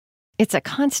It's a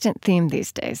constant theme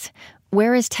these days.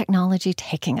 Where is technology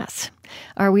taking us?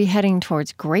 Are we heading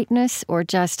towards greatness or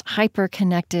just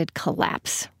hyper-connected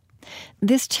collapse?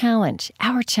 This challenge,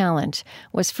 our challenge,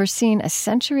 was foreseen a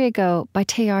century ago by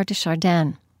Teilhard de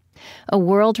Chardin. A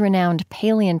world-renowned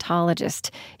paleontologist,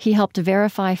 he helped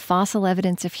verify fossil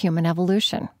evidence of human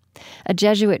evolution. A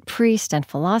Jesuit priest and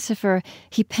philosopher,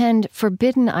 he penned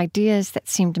forbidden ideas that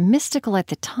seemed mystical at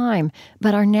the time,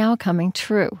 but are now coming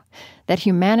true. That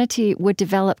humanity would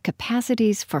develop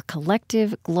capacities for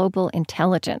collective global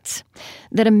intelligence.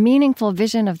 That a meaningful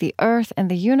vision of the earth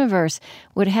and the universe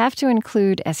would have to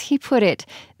include, as he put it,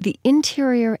 the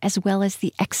interior as well as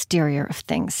the exterior of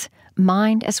things,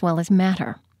 mind as well as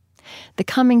matter. The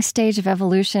coming stage of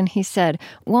evolution, he said,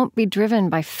 won't be driven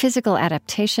by physical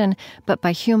adaptation, but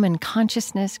by human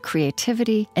consciousness,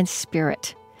 creativity, and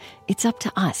spirit. It's up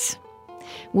to us.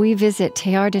 We visit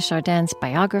Teilhard de Chardin's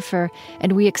biographer,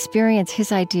 and we experience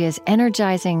his ideas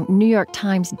energizing New York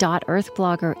Times .Earth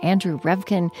blogger Andrew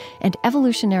Revkin and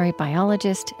evolutionary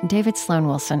biologist David Sloan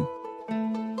Wilson.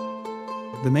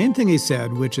 The main thing he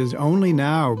said, which is only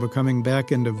now becoming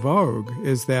back into vogue,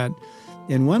 is that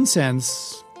in one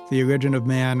sense, the origin of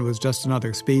man was just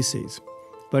another species.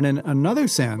 But in another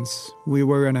sense, we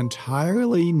were an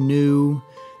entirely new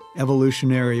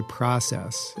evolutionary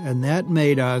process. And that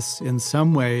made us, in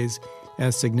some ways,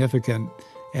 as significant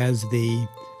as the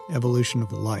evolution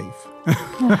of life.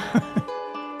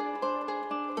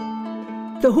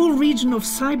 The whole region of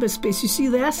cyberspace, you see,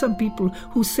 there are some people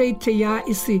who say Teilhard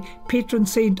is the patron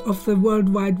saint of the World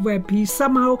Wide Web. He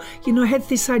somehow, had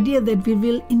this idea that we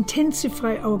will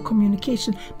intensify our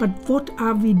communication. But what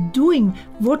are we doing?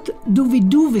 What do we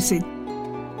do with it?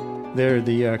 They're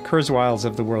the Kurzweils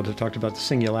of the world who talked about the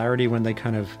singularity when they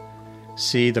kind of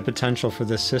see the potential for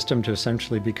this system to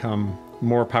essentially become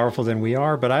more powerful than we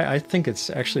are. But I think it's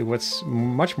actually what's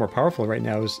much more powerful right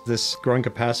now is this growing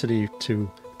capacity to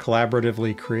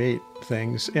collaboratively create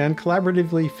things and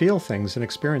collaboratively feel things and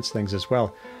experience things as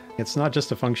well. It's not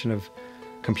just a function of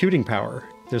computing power.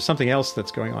 There's something else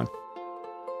that's going on.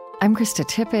 I'm Krista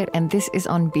Tippett, and this is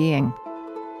On Being.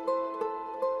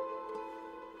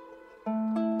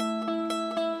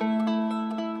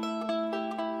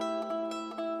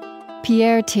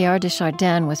 Pierre Teilhard de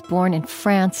Chardin was born in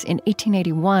France in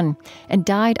 1881 and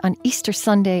died on Easter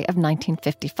Sunday of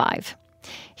 1955.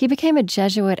 He became a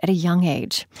Jesuit at a young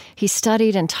age. He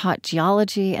studied and taught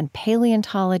geology and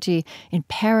paleontology in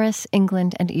Paris,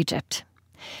 England, and Egypt.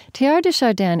 Teilhard de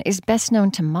Chardin is best known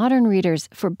to modern readers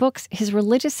for books his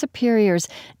religious superiors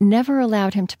never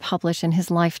allowed him to publish in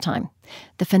his lifetime: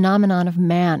 The Phenomenon of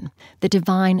Man, The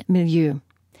Divine Milieu.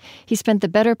 He spent the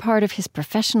better part of his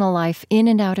professional life in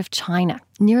and out of China,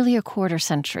 nearly a quarter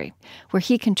century, where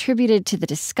he contributed to the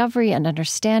discovery and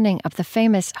understanding of the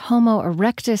famous Homo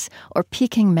erectus or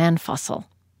Peking man fossil.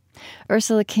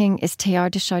 Ursula King is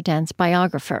Teilhard de Chardin's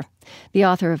biographer, the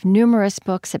author of numerous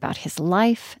books about his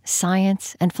life,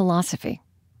 science, and philosophy.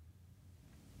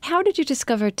 How did you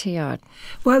discover Teilhard?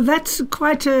 Well, that's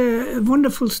quite a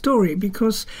wonderful story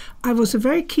because I was a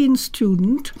very keen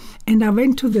student and I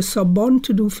went to the Sorbonne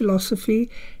to do philosophy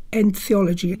and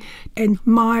theology. And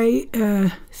my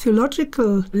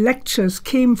theological lectures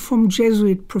came from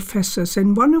Jesuit professors.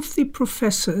 And one of the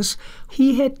professors,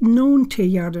 he had known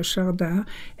Teilhard de Chardin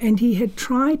and he had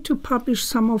tried to publish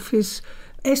some of his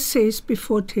essays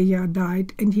before Teilhard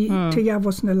died. And Teilhard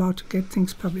wasn't allowed to get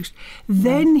things published.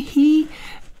 Then he...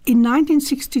 In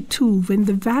 1962, when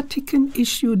the Vatican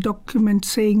issued a document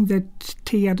saying that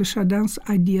Teilhard de Chardin's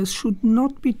ideas should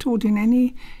not be taught in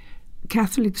any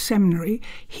Catholic seminary...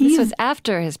 This was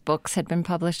after his books had been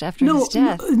published, after his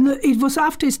death. No, it was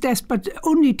after his death, but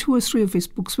only 2 or 3 of his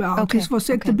books were out. Okay, this was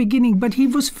at the beginning, but he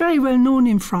was very well known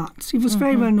in France. He was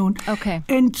very well known. Okay.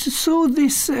 And so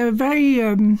this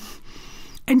very...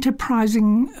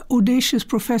 enterprising, audacious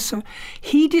professor,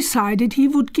 he decided he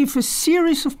would give a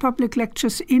series of public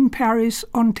lectures in Paris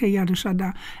on Teilhard de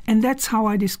Chardin. And that's how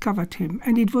I discovered him.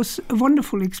 And it was a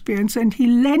wonderful experience. And he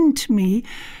lent me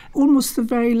almost the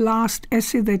very last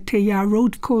essay that Teilhard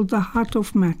wrote called The Heart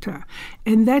of Matter.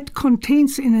 And that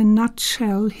contains in a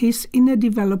nutshell his inner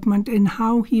development and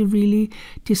how he really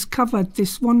discovered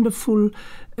this wonderful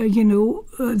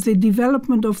the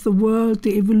development of the world,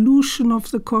 the evolution of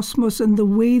the cosmos, and the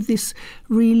way this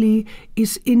really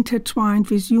is intertwined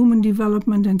with human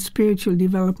development and spiritual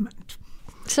development.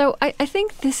 So I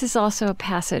think this is also a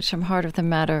passage from Heart of the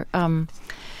Matter.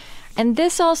 And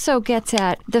this also gets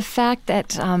at the fact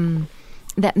that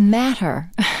that matter,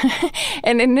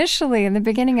 and initially in the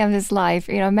beginning of his life,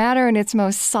 matter in its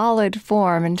most solid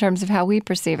form in terms of how we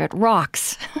perceive it,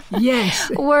 rocks, yes,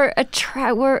 were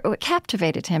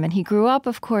captivated him. And he grew up,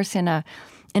 of course, in a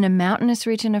mountainous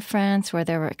region of France where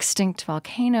there were extinct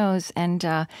volcanoes.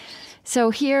 And so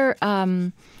here...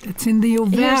 That's in the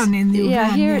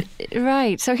Auvergne,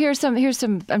 right. So here's some,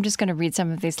 I'm just going to read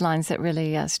some of these lines that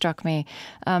really struck me.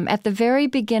 At the very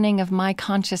beginning of my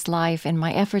conscious life, in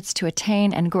my efforts to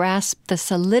attain and grasp the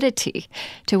solidity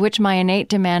to which my innate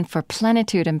demand for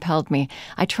plenitude impelled me,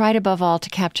 I tried above all to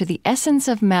capture the essence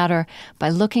of matter by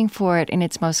looking for it in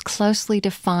its most closely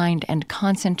defined and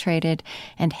concentrated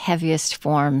and heaviest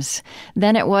forms.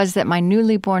 Then it was that my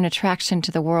newly born attraction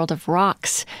to the world of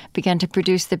rocks began to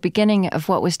produce the beginning of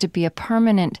what was to be a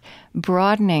permanent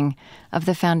broadening of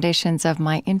the foundations of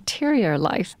my interior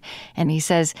life. And he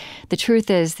says the truth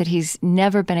is that he's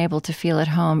never been able to feel at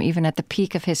home, even at the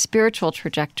peak of his spiritual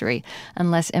trajectory,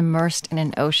 unless immersed in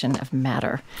an ocean of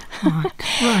matter.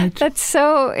 Right.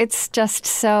 It's just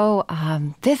so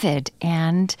vivid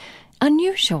and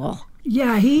unusual.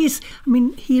 Yeah,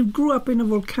 he grew up in a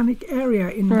volcanic area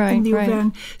in the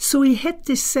Auvergne. So he had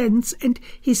this sense, and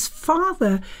his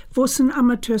father was an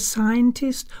amateur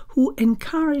scientist who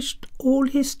encouraged all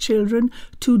his children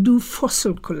to do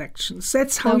fossil collections.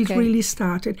 That's how it really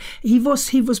started. He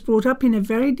was brought up in a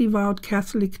very devout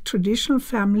Catholic traditional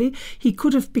family. He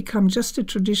could have become just a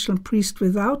traditional priest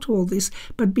without all this,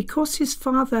 but because his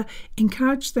father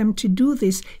encouraged them to do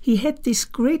this, he had this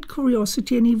great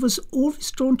curiosity, and he was always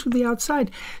drawn to the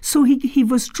outside. So he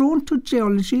was drawn to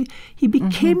geology. He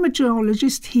became a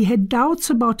geologist. He had doubts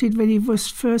about it when he was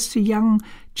first a young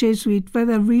Jesuit,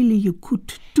 whether really you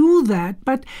could do that.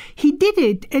 But he did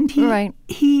it, and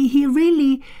he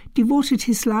really devoted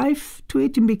his life to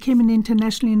it and became an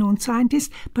internationally known scientist.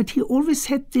 But he always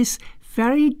had this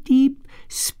very deep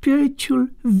spiritual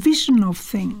vision of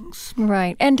things.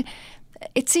 Right. And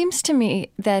it seems to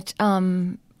me that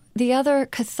the other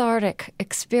cathartic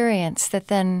experience that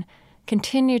then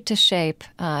continued to shape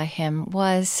him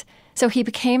was, so he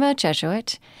became a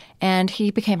Jesuit and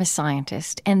he became a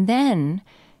scientist. And then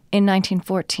in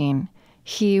 1914,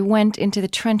 he went into the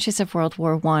trenches of World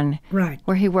War I,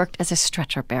 where he worked as a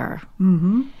stretcher bearer.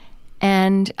 Mm-hmm.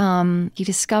 And he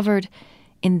discovered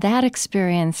in that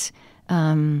experience,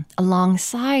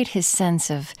 alongside his sense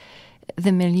of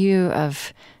the milieu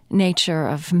of nature,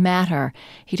 of matter,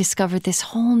 he discovered this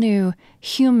whole new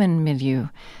human milieu.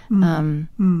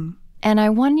 And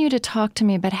I want you to talk to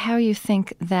me about how you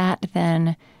think that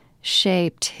then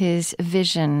shaped his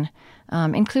vision,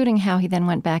 including how he then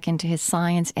went back into his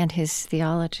science and his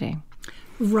theology.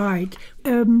 Right.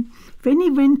 When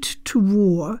he went to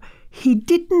war, he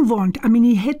didn't want,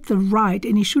 he had the right,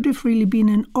 and he should have really been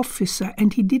an officer,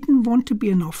 and he didn't want to be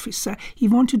an officer. He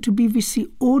wanted to be with the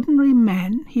ordinary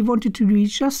man. He wanted to be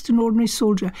just an ordinary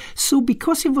soldier. So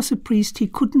because he was a priest, he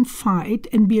couldn't fight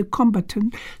and be a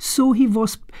combatant. So he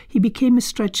became a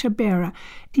stretcher bearer.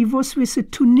 He was with a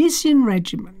Tunisian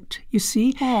regiment, you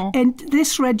see, and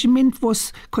this regiment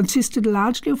consisted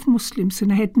largely of Muslims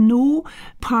and had no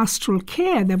pastoral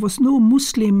care. There was no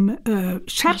Muslim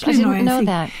chaplain or anything. I didn't know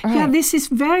that. Right. Yeah, this is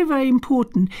very, very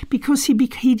important because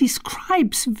he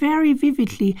describes very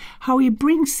vividly how he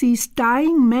brings these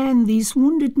dying men, these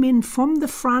wounded men from the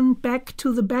front back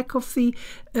to the back of the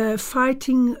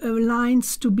fighting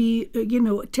lines to be,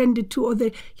 attended to, or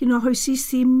how he sees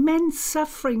the immense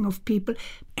suffering of people.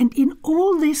 And in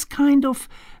all this kind of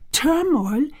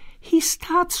turmoil, he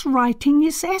starts writing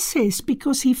his essays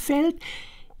because he felt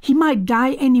he might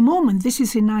die any moment. This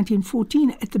is in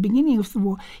 1914, at the beginning of the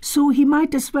war. So he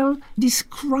might as well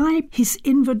describe his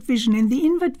inward vision. And the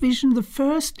inward vision, the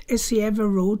first essay he ever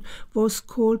wrote, was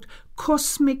called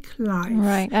Cosmic Life.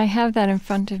 Right, I have that in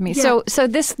front of me. Yeah. So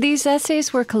these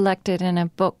essays were collected in a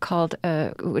book called,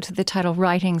 with the title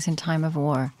Writings in Time of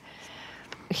War.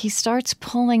 He starts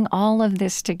pulling all of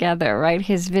this together, right?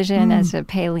 His vision as a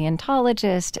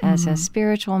paleontologist, as a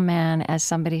spiritual man, as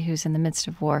somebody who's in the midst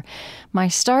of war. My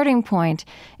starting point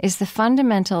is the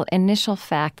fundamental initial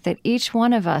fact that each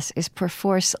one of us is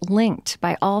perforce linked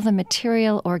by all the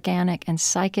material, organic, and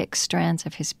psychic strands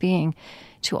of his being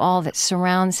to all that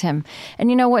surrounds him.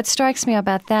 And what strikes me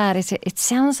about that is it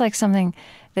sounds like something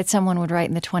that someone would write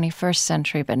in the 21st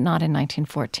century, but not in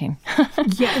 1914.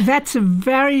 Yeah, that's a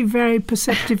very, very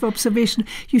perceptive observation.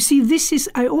 You see,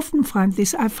 I often find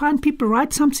this. I find people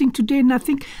write something today and I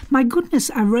think, my goodness,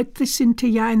 I read this in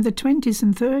Teilhard in the 20s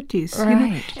and 30s.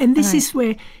 Right, And this is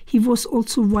where why he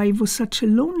was such a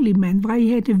lonely man, why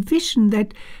he had a vision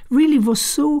that really was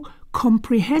so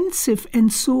comprehensive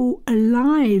and so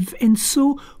alive and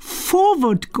so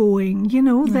forward-going,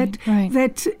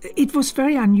 that it was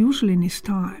very unusual in his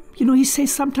time. He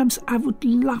says sometimes, I would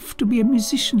love to be a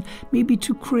musician, maybe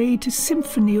to create a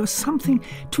symphony or something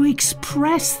to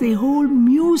express the whole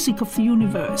music of the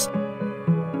universe.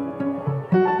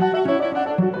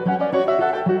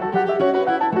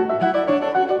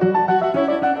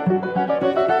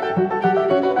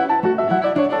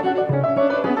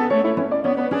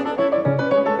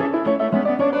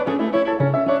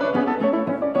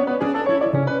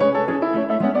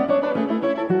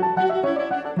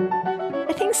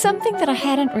 Something that I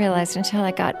hadn't realized until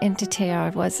I got into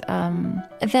Teilhard was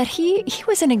that he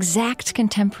was an exact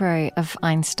contemporary of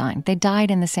Einstein. They died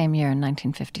in the same year in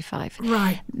 1955.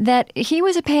 Right. That he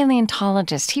was a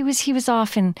paleontologist. He was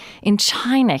off in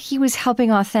China. He was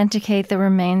helping authenticate the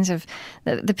remains of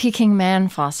the Peking man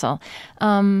fossil.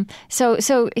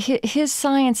 So his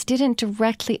science didn't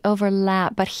directly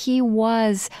overlap, but he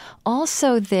was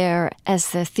also there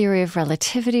as the theory of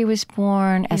relativity was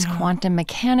born, as quantum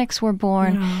mechanics were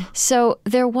born. Yeah. So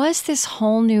there was this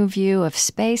whole new view of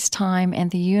space-time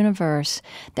and the universe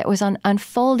that was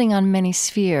unfolding on many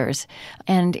spheres.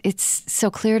 And it's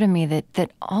so clear to me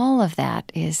that all of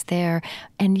that is there.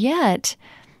 And yet,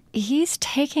 he's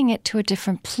taking it to a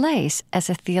different place as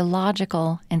a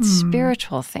theological and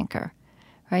spiritual thinker,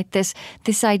 right? This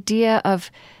idea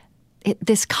of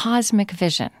this cosmic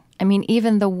vision. I mean,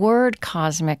 even the word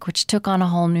cosmic, which took on a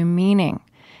whole new meaning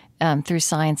through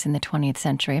science in the 20th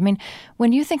century. I mean,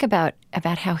 when you think about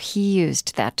how he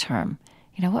used that term,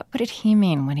 what did he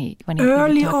mean when he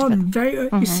early on?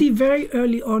 You see, very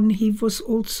early on, he was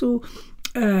also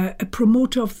a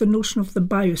promoter of the notion of the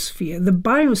biosphere. The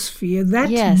biosphere,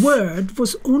 that word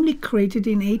was only created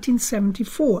in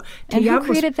 1874. And who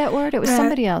created that word? It was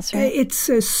somebody else, right? It's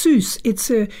Suess. It's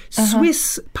a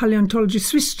Swiss paleontologist,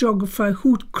 Swiss geographer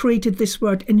who created this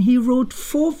word. And he wrote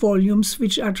 4 volumes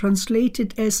which are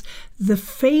translated as The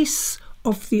Face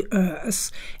of the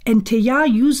Earth. And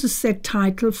Teilhard uses that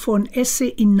title for an essay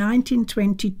in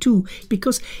 1922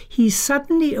 because he's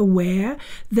suddenly aware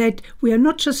that we are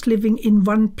not just living in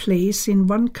one place, in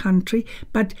one country,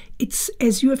 but it's,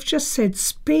 as you have just said,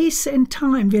 space and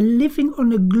time. We're living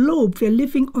on a globe. We're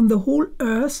living on the whole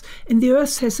Earth, and the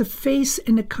Earth has a face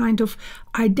and a kind of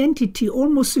identity,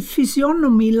 almost a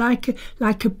physiognomy, like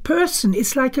a person.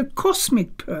 It's like a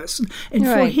cosmic person. And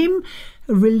for him,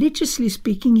 religiously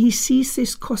speaking, he sees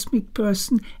this cosmic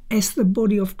person as the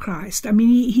body of Christ. I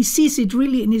mean, he sees it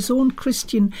really in his own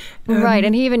Christian... right,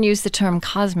 and he even used the term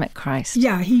cosmic Christ.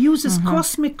 Yeah, he uses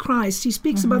cosmic Christ. He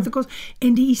speaks about the cosmos.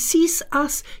 And he sees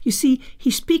us, you see,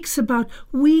 he speaks about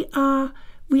we are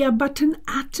but an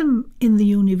atom in the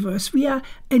universe.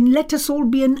 And let us all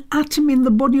be an atom in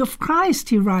the body of Christ,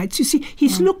 he writes. You see,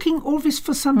 he's looking always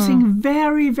for something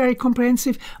very, very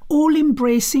comprehensive,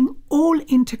 all-embracing, all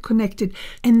interconnected.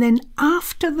 And then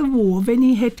after the war, when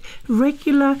he had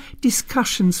regular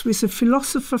discussions with a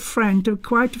philosopher friend,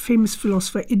 quite a famous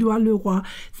philosopher, Edouard Leroy,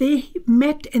 they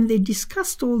met and they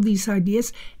discussed all these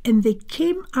ideas, and they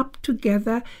came up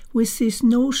together with this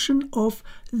notion of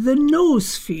the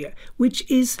noosphere, which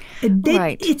is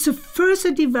it's a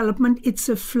further development. It's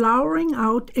a flowering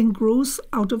out and grows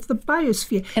out of the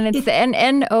biosphere. And it's the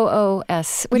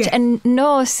N-O-O-S, which and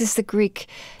nous is the Greek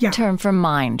term for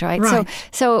mind, right?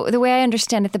 So the way I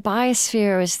understand it, the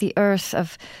biosphere is the earth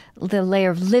of the layer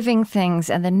of living things,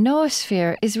 and the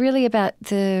noosphere is really about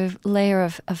the layer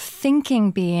of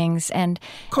thinking beings and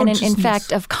in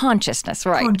fact of consciousness,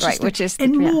 right, which is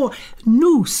more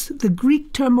nous, the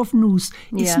Greek term of nous.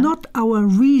 It's not our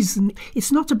reason.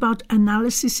 It's not about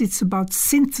analysis. It's about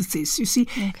synthesis. You see,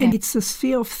 and it's a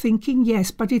sphere of thinking,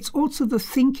 yes, but it's also the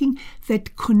thinking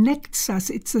that connects us.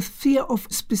 It's a sphere of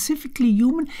specifically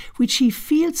human, which he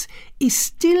feels is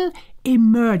still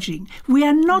emerging. We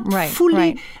are not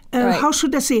fully, how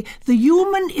should I say, the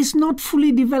human is not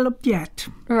fully developed yet.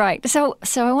 Right. So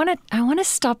I want to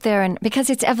stop there, and because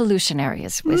it's evolutionary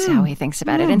is how he thinks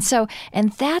about it.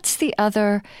 And that's the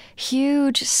other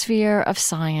huge sphere of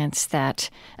science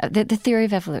that the theory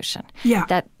of evolution. Yeah.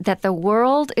 That the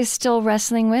world is still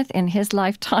wrestling with in his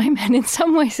lifetime and in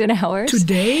some ways in ours.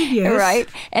 Today, yes. Right.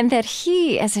 And that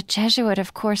he, as a Jesuit,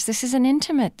 of course, this is an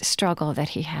intimate struggle that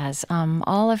he has.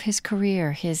 All of his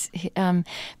career, he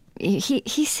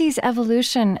sees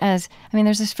evolution as,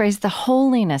 there's this phrase, the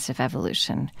holiness of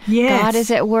evolution. Yes. God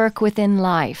is at work within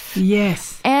life.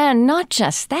 Yes. And not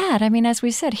just that. As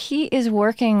we said, he is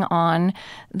working on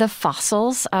the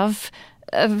fossils of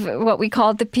what we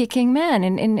call the Peking man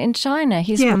in China.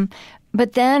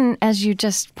 But then, as you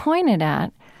just pointed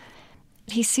at,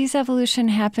 He sees evolution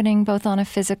happening both on a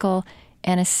physical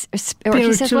and or he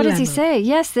says, Spiritual what does he level. say?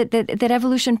 Yes, that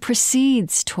evolution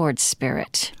proceeds towards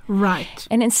spirit. Right.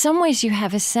 And in some ways you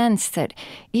have a sense that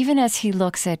even as he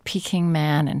looks at Peking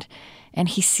man and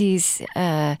he sees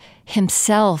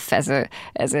himself as a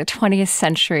 20th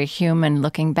century human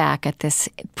looking back at this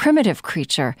primitive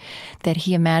creature, that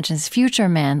he imagines future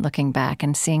man looking back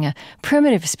and seeing a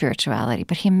primitive spirituality,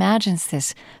 but he imagines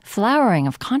this flowering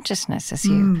of consciousness as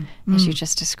you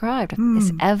just described,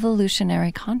 this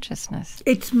evolutionary consciousness.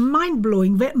 It's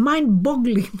mind-blowing,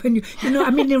 mind-boggling when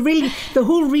really, the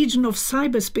whole region of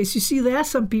cyberspace, you see, there are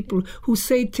some people who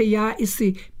say Teilhard is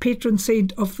the patron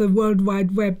saint of the World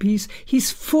Wide Web.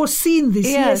 He's foreseen this.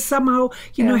 Yes. He has somehow,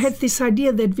 Yes. had this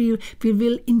idea that we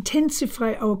will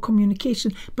intensify our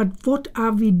communication. But what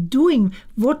are we doing?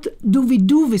 What do we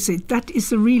do with it? That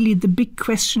is really the big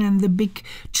question and the big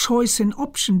choice and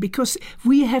option, because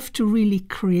we have to really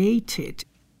create it.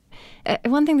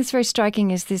 One thing that's very striking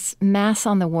is this mass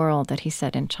on the world that he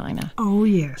said in China. Oh,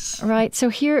 yes. Right. So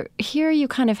here you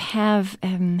kind of have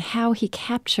how he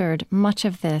captured much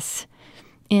of this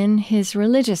in his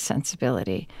religious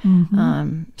sensibility.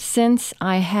 Since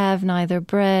I have neither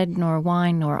bread nor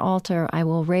wine nor altar, I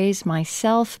will raise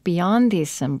myself beyond these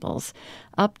symbols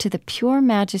up to the pure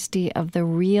majesty of the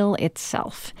real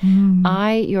itself.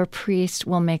 I, your priest,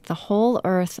 will make the whole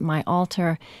earth my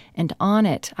altar, and on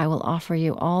it I will offer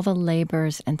you all the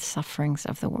labors and sufferings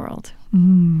of the world.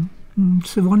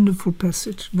 It's a wonderful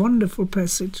passage, wonderful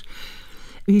passage.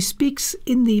 He speaks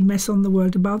in the Mass on the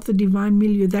World about the divine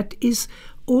milieu. That is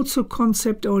also a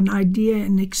concept or an idea,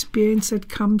 an experience that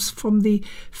comes from the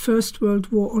First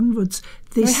World War onwards.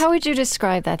 How would you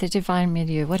describe that, the divine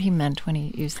milieu, what he meant when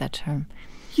he used that term?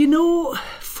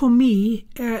 For me,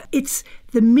 it's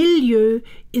the milieu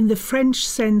in the French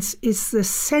sense is the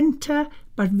center,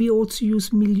 but we also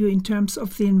use milieu in terms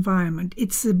of the environment.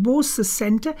 It's both the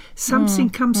center, something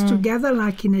comes together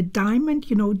like in a diamond,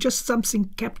 just something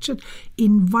captured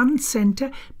in one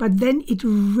center, but then it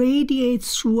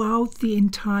radiates throughout the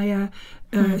entire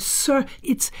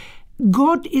it's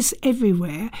God is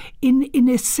everywhere, in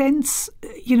a sense,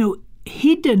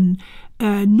 hidden,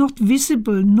 not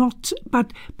visible,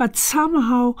 but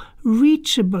somehow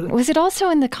reachable. Was it also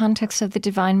in the context of the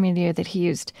divine milieu that he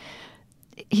used?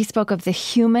 He spoke of the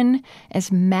human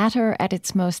as matter at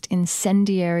its most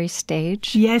incendiary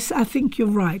stage. Yes, I think you're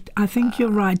right.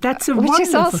 That's which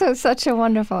is also such a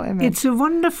wonderful image. It's a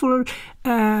wonderful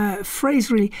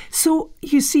phrase, really. So,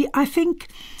 you see, I think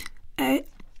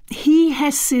he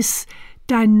has this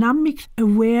dynamic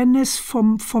awareness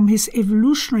from his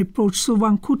evolutionary approach. So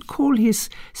one could call his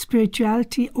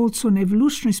spirituality also an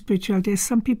evolutionary spirituality, as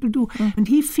some people do. And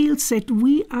he feels that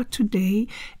we are today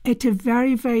at a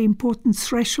very, very important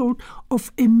threshold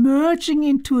of emerging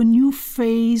into a new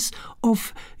phase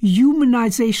of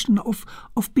humanization,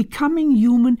 of becoming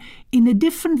human in a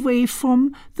different way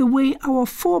from the way our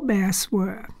forebears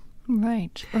were.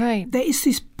 Right. There is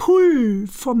this pull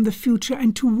from the future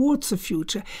and towards the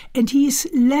future. And he is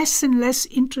less and less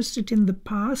interested in the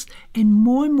past and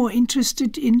more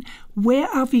interested in where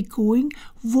are we going,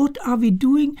 what are we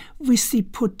doing with the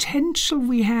potential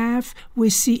we have,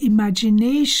 with the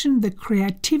imagination, the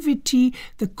creativity,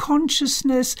 the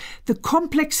consciousness, the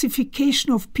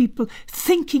complexification of people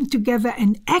thinking together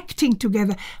and acting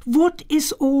together. What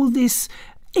is all this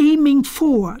aiming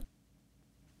for?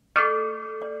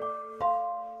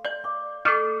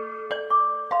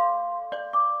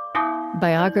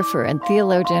 Biographer and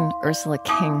theologian Ursula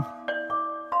King.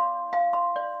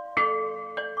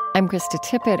 I'm Krista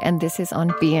Tippett, and this is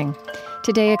On Being.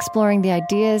 Today, exploring the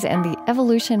ideas and the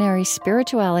evolutionary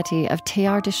spirituality of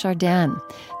Teilhard de Chardin,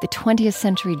 the 20th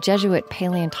century Jesuit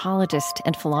paleontologist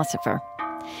and philosopher.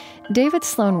 David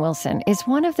Sloan Wilson is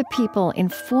one of the people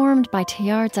informed by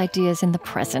Teilhard's ideas in the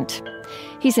present.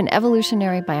 He's an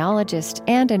evolutionary biologist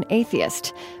and an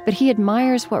atheist, but he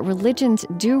admires what religions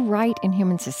do right in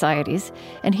human societies,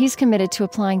 and he's committed to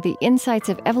applying the insights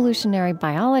of evolutionary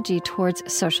biology towards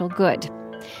social good.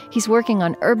 He's working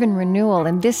on urban renewal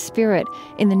in this spirit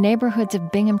in the neighborhoods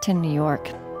of Binghamton, New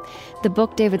York. The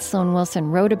book David Sloan Wilson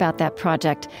wrote about that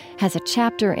project has a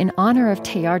chapter in honor of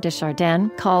Teilhard de Chardin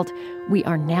called We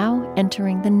Are Now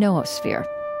Entering the Noosphere.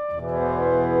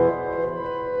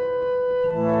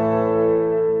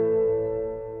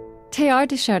 Teilhard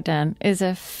de Chardin is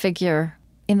a figure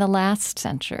in the last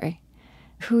century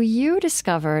who you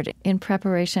discovered in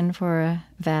preparation for a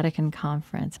Vatican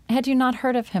conference. Had you not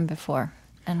heard of him before?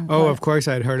 Of course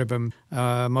I'd heard of him.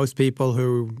 Most people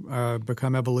who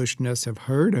become evolutionists have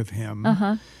heard of him.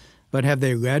 But have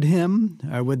they read him?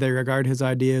 Would they regard his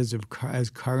ideas as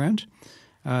current?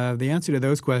 The answer to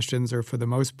those questions are, for the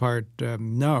most part,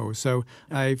 no. So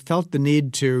I felt the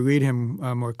need to read him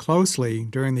more closely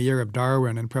during the year of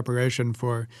Darwin in preparation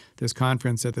for this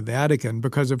conference at the Vatican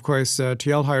because, of course,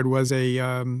 Teilhard was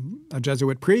a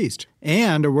Jesuit priest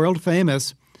and a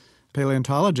world-famous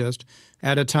paleontologist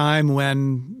at a time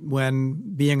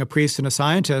when being a priest and a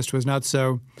scientist was not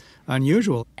so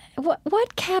unusual.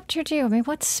 What captured you? I mean,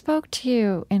 what spoke to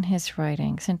you in his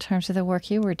writings in terms of the work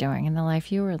you were doing and the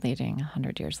life you were leading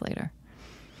 100 years later?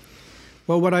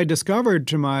 Well, what I discovered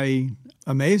to my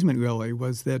amazement, really,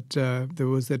 was that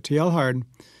Teilhard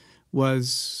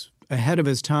was ahead of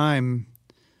his time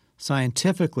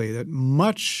scientifically, that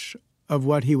much of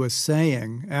what he was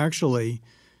saying actually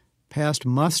passed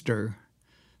muster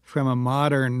from a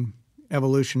modern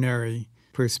evolutionary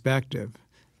perspective.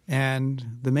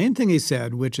 And the main thing he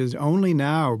said, which is only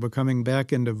now becoming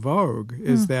back into vogue,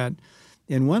 is that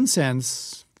in one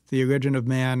sense, the origin of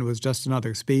man was just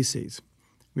another species.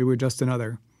 We were just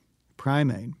another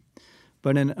primate.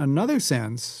 But in another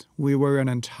sense, we were an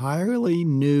entirely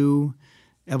new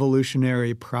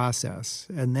evolutionary process.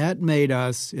 And that made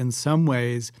us, in some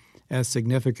ways, as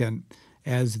significant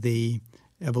as the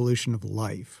evolution of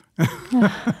life.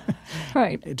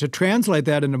 Right. To translate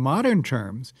that into modern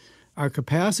terms, our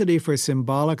capacity for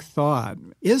symbolic thought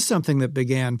is something that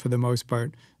began, for the most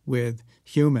part, with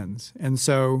humans. And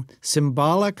so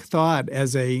symbolic thought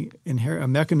as a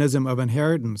mechanism of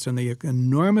inheritance and the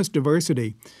enormous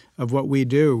diversity of what we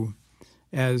do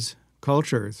as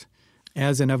cultures,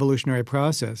 as an evolutionary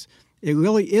process, it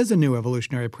really is a new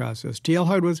evolutionary process.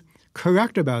 Teilhard was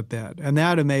correct about that, and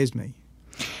that amazed me.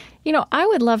 You know, I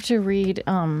would love to read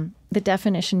the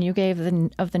definition you gave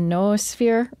of the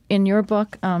noosphere in your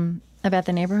book about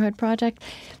the Neighborhood Project.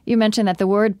 You mentioned that the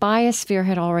word biosphere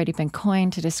had already been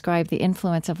coined to describe the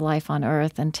influence of life on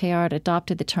Earth, and Teilhard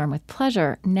adopted the term with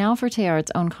pleasure. Now for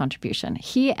Teilhard's own contribution.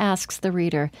 He asks the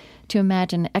reader to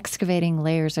imagine excavating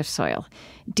layers of soil.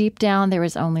 Deep down, there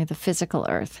is only the physical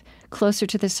Earth. Closer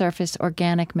to the surface,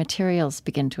 organic materials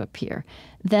begin to appear.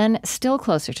 Then, still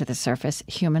closer to the surface,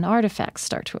 human artifacts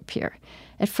start to appear.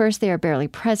 At first, they are barely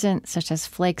present, such as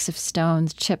flakes of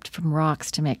stones chipped from rocks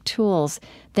to make tools.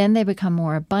 Then they become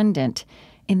more abundant.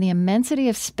 In the immensity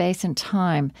of space and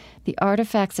time, the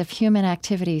artifacts of human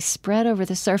activity spread over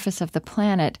the surface of the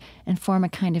planet and form a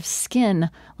kind of skin,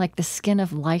 like the skin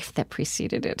of life that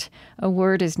preceded it. A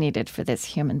word is needed for this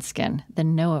human skin, the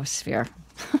noosphere.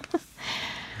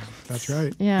 That's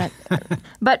right. Yeah,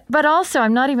 but also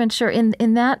I'm not even sure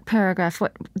in that paragraph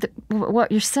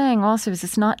what you're saying also is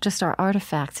it's not just our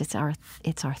artifacts,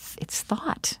 it's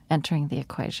thought entering the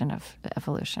equation of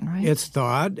evolution, right? It's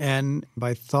thought, and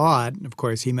by thought, of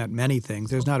course, he meant many things.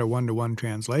 There's not a one-to-one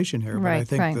translation here, but I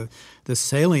think the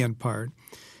salient part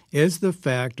is the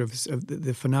fact of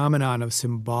the phenomenon of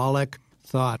symbolic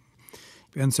thought.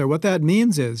 And so what that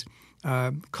means is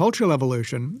cultural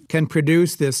evolution can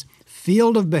produce this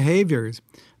field of behaviors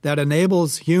that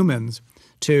enables humans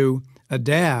to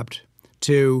adapt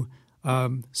to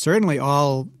certainly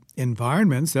all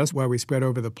environments. That's why we spread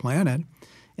over the planet.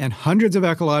 And hundreds of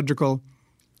ecological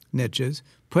niches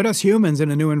put us humans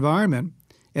in a new environment,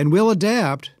 and we'll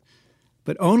adapt,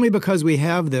 but only because we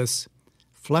have this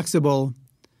flexible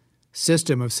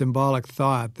system of symbolic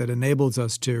thought that enables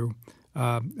us to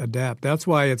adapt. That's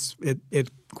why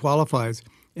it qualifies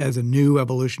as a new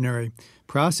evolutionary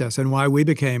process, and why we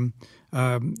became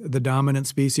the dominant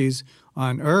species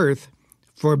on Earth,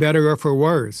 for better or for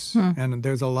worse. And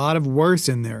there's a lot of worse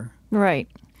in there. Right.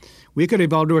 We could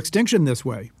evolve to extinction this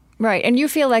way. Right. And you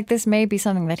feel like this may be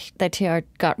something that Teilhard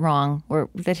got wrong, or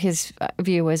that his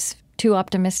view was too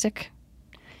optimistic?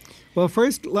 Well,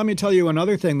 first, let me tell you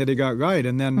another thing that he got right,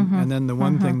 and then the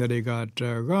one thing that he got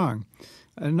wrong.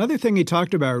 Another thing he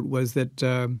talked about was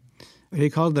that he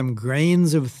called them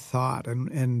grains of thought.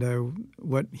 And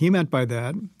what he meant by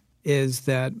that is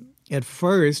that at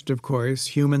first, of course,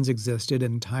 humans existed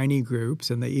in tiny groups,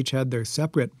 and they each had their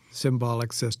separate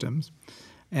symbolic systems,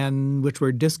 and which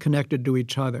were disconnected to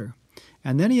each other.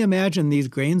 And then he imagined these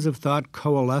grains of thought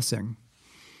coalescing.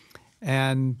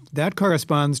 And that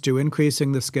corresponds to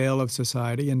increasing the scale of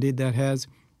society. Indeed, that has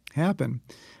happened.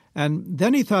 And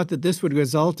then he thought that this would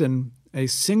result in a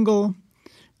single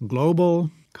global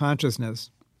consciousness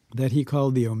that he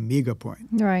called the omega point.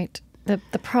 Right.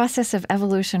 The process of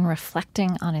evolution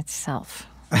reflecting on itself.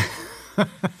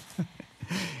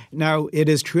 Now, it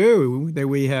is true that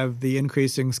we have the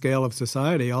increasing scale of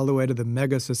society all the way to the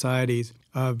mega societies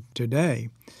of today.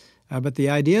 But the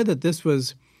idea that this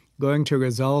was going to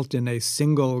result in a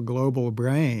single global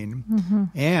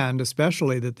brain, and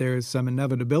especially that there is some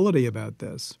inevitability about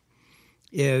this,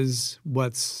 is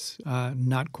what's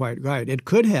not quite right. It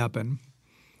could happen.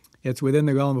 It's within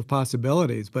the realm of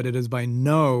possibilities, but it is by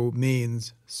no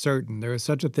means certain. There is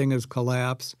such a thing as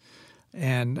collapse.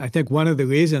 And I think one of the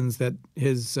reasons that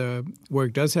his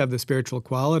work does have the spiritual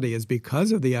quality is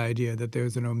because of the idea that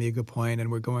there's an omega point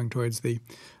and we're going towards the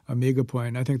omega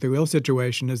point. I think the real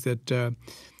situation is that,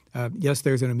 yes,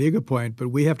 there's an omega point, but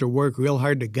we have to work real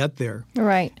hard to get there.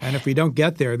 Right. And if we don't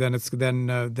get there,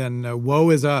 then woe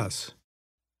is us.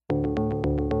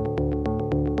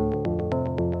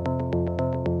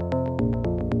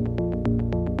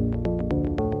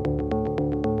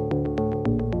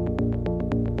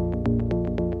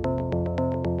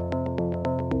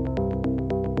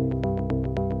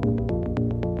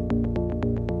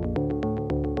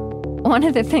 One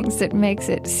of the things that makes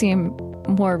it seem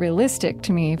more realistic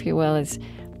to me, if you will, is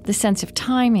the sense of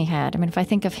time he had. I mean, if I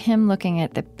think of him looking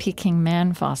at the Peking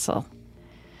man fossil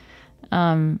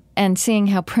and seeing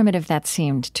how primitive that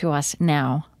seemed to us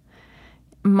now,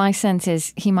 my sense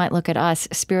is he might look at us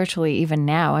spiritually even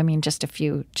now, I mean, just a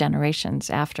few generations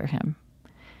after him,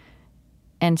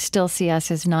 and still see us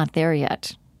as not there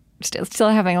yet, still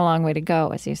having a long way to go,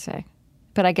 as you say.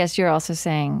 But I guess you're also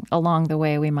saying along the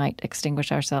way we might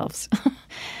extinguish ourselves.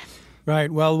 Right.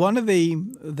 Well, there's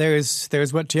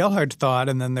what Teilhard thought,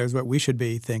 and then there's what we should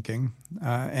be thinking.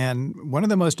 And one of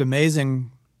the most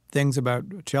amazing things about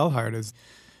Teilhard is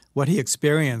what he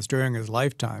experienced during his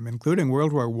lifetime, including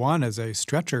World War I as a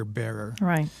stretcher bearer.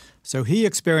 Right. So he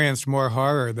experienced more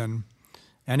horror than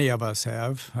any of us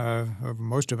have, or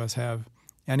most of us have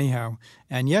anyhow.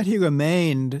 And yet he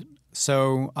remained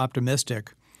so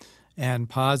optimistic and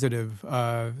positive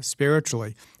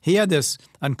spiritually. He had this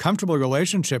uncomfortable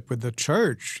relationship with the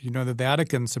church, the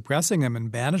Vatican suppressing him and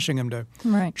banishing him to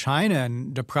China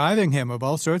and depriving him of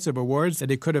all sorts of awards that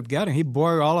he could have gotten. He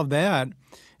bore all of that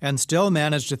and still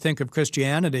managed to think of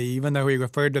Christianity, even though he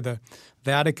referred to the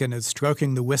Vatican as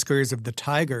stroking the whiskers of the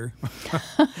tiger.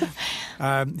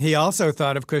 He also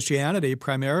thought of Christianity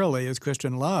primarily as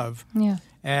Christian love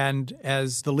and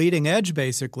as the leading edge,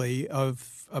 basically,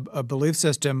 of a belief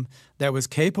system that was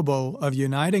capable of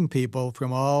uniting people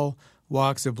from all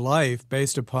walks of life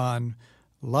based upon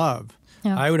love.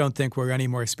 Yeah. I don't think we're any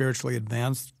more spiritually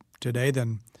advanced today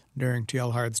than during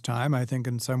Teilhard's time. I think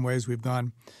in some ways we've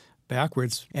gone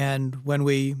backwards. And when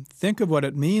we think of what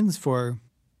it means for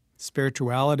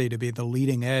spirituality to be the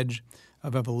leading edge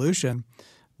of evolution,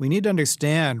 we need to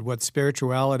understand what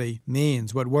spirituality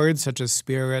means, what words such as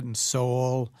spirit and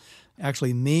soul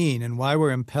actually mean, and why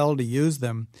we're impelled to use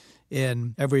them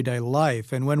in everyday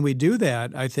life. And when we do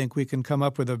that, I think we can come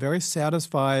up with a very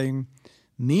satisfying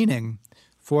meaning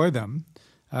for them,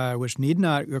 which need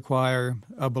not require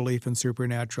a belief in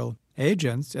supernatural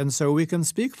agents. And so we can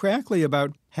speak frankly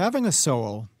about having a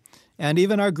soul, and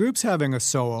even our groups having a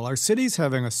soul, our cities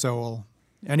having a soul,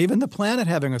 and even the planet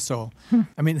having a soul.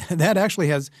 I mean, that actually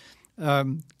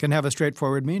can have a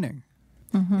straightforward meaning.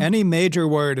 Mm-hmm. Any major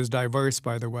word is diverse,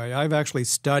 by the way. I've actually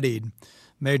studied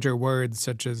major words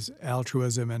such as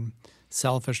altruism and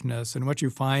selfishness, and what you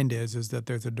find is that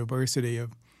there's a diversity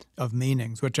of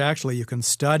meanings, which actually you can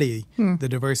study the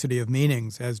diversity of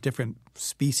meanings as different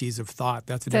species of thought.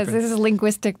 This is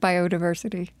linguistic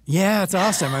biodiversity. Yeah, it's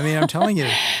awesome. I mean, I'm telling you.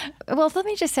 Well, let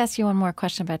me just ask you one more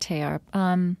question about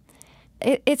Teilhard.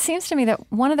 It seems to me that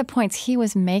one of the points he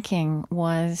was making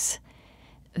was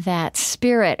that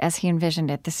spirit, as he envisioned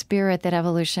it, the spirit that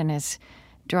evolution is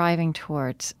driving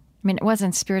towards. I mean, it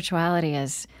wasn't spirituality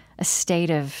as a state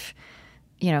of,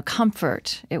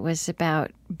 comfort. It was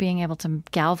about being able to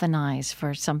galvanize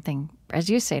for something, as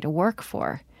you say, to work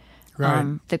for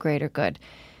the greater good.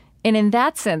 And in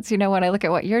that sense, when I look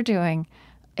at what you're doing,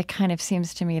 it kind of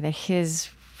seems to me that his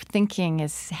thinking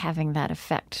is having that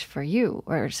effect for you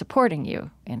or supporting you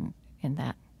in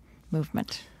that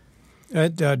movement.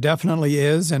 It definitely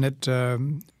is, and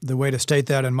the way to state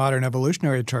that in modern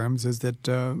evolutionary terms is that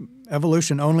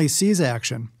evolution only sees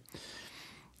action.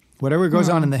 Whatever goes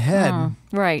on in the head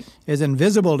is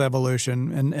invisible to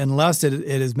evolution unless it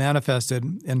is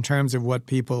manifested in terms of what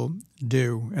people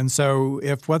do. And so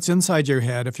if what's inside your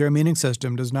head, if your meaning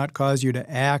system does not cause you to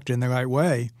act in the right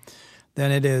way,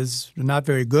 then it is not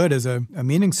very good as a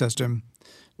meaning system.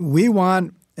 We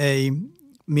want a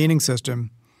meaning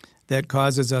system that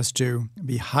causes us to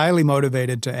be highly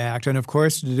motivated to act and, of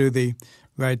course, to do the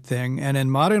right thing. And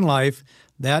in modern life,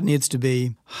 that needs to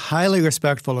be highly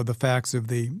respectful of the facts of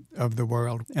the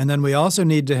world. And then we also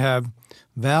need to have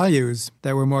values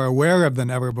that we're more aware of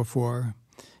than ever before.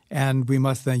 And we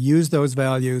must then use those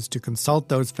values to consult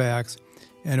those facts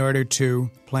in order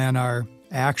to plan our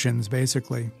actions,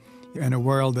 basically, in a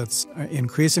world that's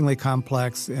increasingly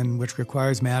complex and which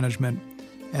requires management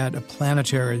at a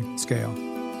planetary scale.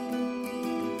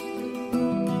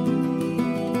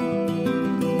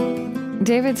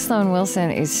 David Sloan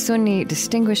Wilson is SUNY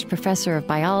Distinguished Professor of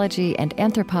Biology and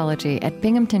Anthropology at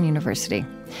Binghamton University.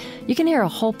 You can hear a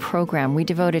whole program we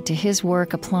devoted to his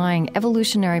work applying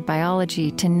evolutionary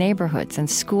biology to neighborhoods and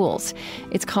schools.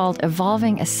 It's called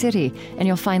Evolving a City, and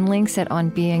you'll find links at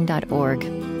onbeing.org.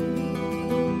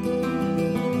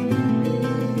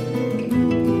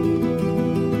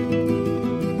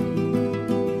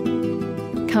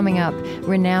 Coming up,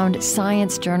 renowned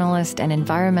science journalist and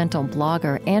environmental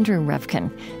blogger Andrew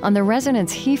Revkin on the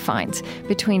resonance he finds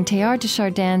between Teilhard de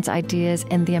Chardin's ideas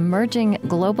and the emerging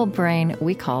global brain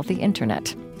we call the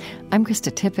Internet. I'm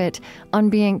Krista Tippett. On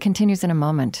Being continues in a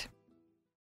moment.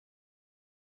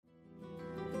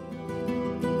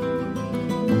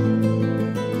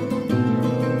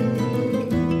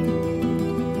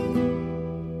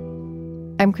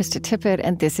 I'm Krista Tippett,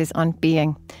 and this is On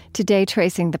Being. Today,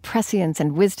 tracing the prescience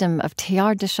and wisdom of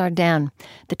Teilhard de Chardin,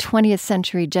 the 20th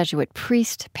century Jesuit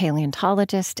priest,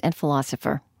 paleontologist, and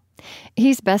philosopher.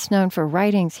 He's best known for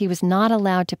writings he was not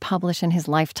allowed to publish in his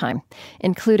lifetime,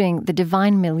 including The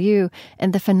Divine Milieu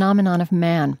and The Phenomenon of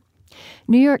Man.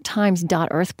 New York Times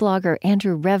 .Earth blogger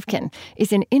Andrew Revkin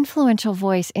is an influential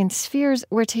voice in spheres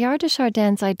where Teilhard de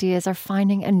Chardin's ideas are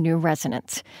finding a new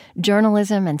resonance: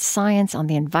 journalism and science on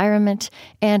the environment,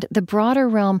 and the broader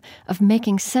realm of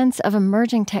making sense of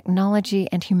emerging technology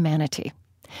and humanity.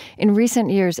 In recent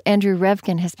years, Andrew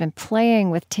Revkin has been playing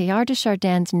with Teilhard de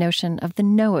Chardin's notion of the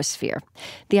noosphere,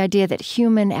 the idea that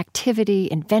human activity,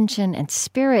 invention, and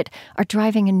spirit are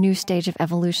driving a new stage of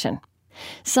evolution.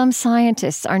 Some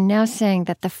scientists are now saying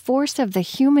that the force of the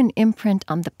human imprint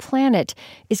on the planet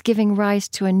is giving rise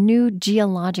to a new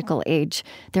geological age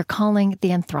they're calling the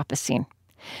Anthropocene.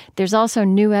 There's also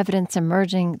new evidence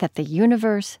emerging that the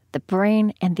universe, the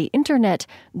brain, and the Internet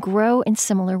grow in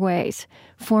similar ways,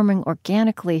 forming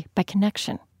organically by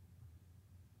connection.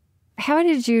 How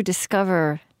did you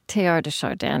discover Teilhard de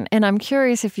Chardin? And I'm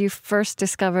curious if you first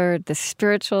discovered the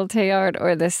spiritual Teilhard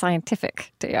or the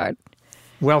scientific Teilhard.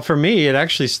 Well, for me, it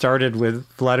actually started with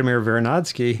Vladimir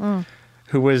Vernadsky,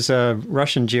 who was a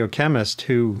Russian geochemist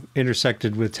who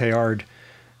intersected with Teilhard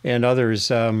and others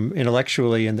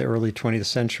intellectually in the early 20th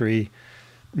century.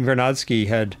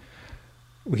 Vernadsky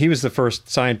he was the first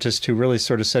scientist who really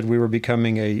sort of said we were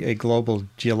becoming a global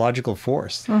geological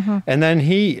force. Mm-hmm. And then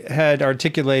he had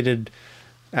articulated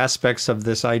aspects of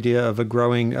this idea of a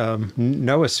growing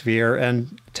noosphere,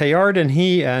 and Teilhard and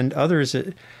he and others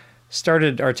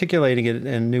started articulating it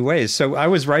in new ways. So I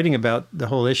was writing about the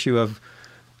whole issue of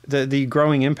the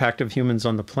growing impact of humans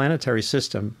on the planetary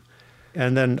system.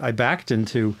 And then I backed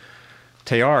into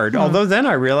Teilhard, although then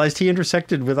I realized he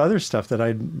intersected with other stuff that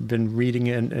I'd been reading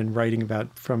and writing about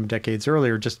from decades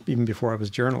earlier, just even before I was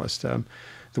a journalist.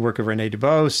 The work of René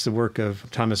Dubos, the work of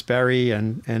Thomas Berry,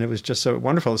 and it was just so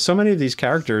wonderful. So many of these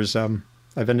characters I've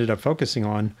ended up focusing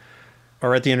on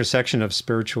are at the intersection of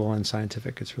spiritual and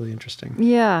scientific. It's really interesting.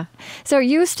 Yeah. So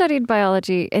you studied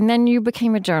biology, and then you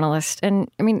became a journalist. And,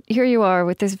 I mean, here you are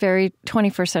with this very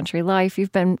 21st century life.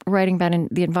 You've been writing about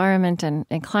the environment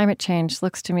and climate change,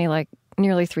 looks to me like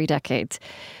nearly 3 decades.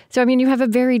 So, I mean, you have a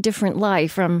very different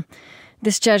life from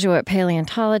this Jesuit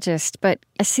paleontologist, but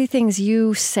I see things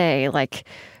you say, like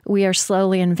we are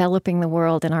slowly enveloping the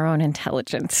world in our own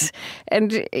intelligence.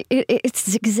 And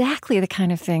it's exactly the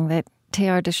kind of thing that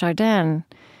Teilhard de Chardin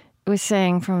was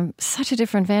saying from such a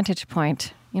different vantage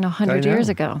point, 100 years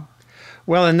ago.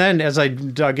 Well, and then as I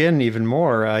dug in even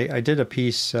more, I did a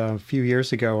piece a few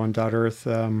years ago on .Earth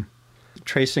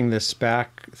tracing this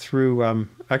back through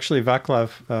actually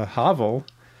Václav Havel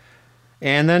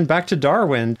and then back to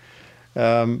Darwin.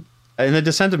 In The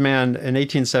Descent of Man in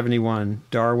 1871,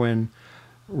 Darwin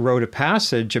wrote a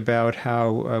passage about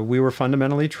how we were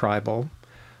fundamentally tribal,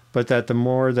 but that the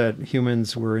more that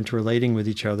humans were interrelating with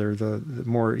each other, the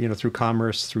more, through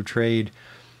commerce, through trade,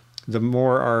 the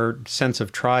more our sense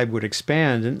of tribe would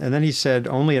expand. And then he said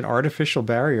only an artificial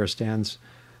barrier stands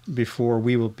before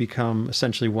we will become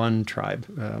essentially one tribe,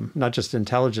 not just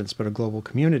intelligence, but a global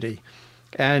community.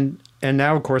 And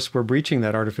now, of course, we're breaching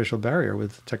that artificial barrier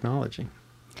with technology.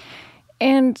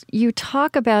 And you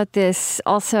talk about this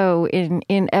also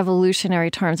in evolutionary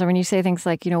terms. I mean, you say things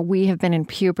like, we have been in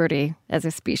puberty as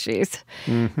a species.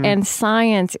 Mm-hmm. And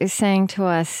science is saying to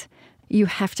us, you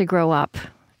have to grow up.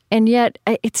 And yet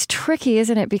it's tricky,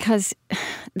 isn't it? Because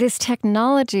this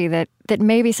technology that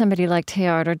maybe somebody like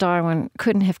Teilhard or Darwin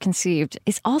couldn't have conceived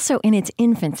is also in its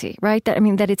infancy, right?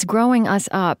 That it's growing us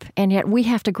up, and yet we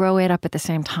have to grow it up at the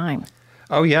same time.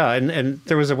 Oh, yeah. And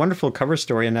there was a wonderful cover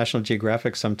story in National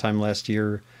Geographic sometime last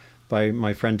year by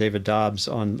my friend David Dobbs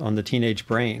on the teenage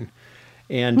brain.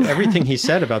 And everything he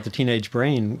said about the teenage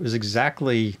brain was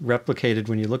exactly replicated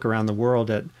when you look around the world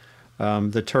at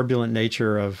the turbulent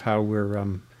nature of how we're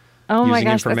oh my using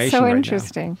gosh, information that's so right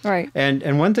interesting. now. Right.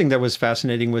 And one thing that was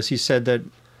fascinating was he said that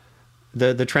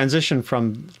the transition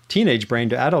from teenage brain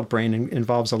to adult brain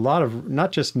involves a lot of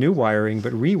not just new wiring,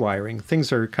 but rewiring.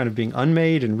 Things are kind of being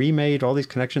unmade and remade. All these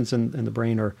connections in the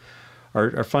brain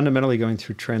are fundamentally going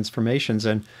through transformations.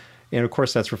 And of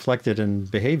course, that's reflected in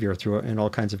behavior in all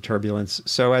kinds of turbulence.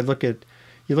 So you look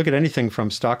at anything from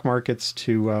stock markets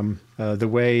to the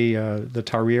way the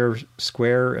Tahrir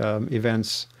Square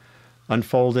events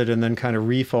unfolded and then kind of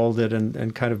refolded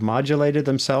and kind of modulated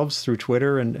themselves through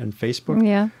Twitter and Facebook.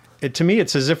 Yeah. To me,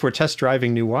 it's as if we're test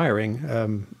driving new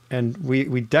wiring, and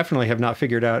we definitely have not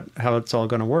figured out how it's all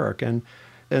going to work. And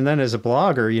then as a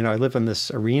blogger, I live in this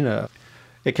arena.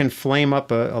 It can flame up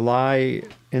a lie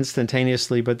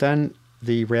instantaneously, but then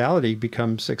the reality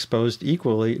becomes exposed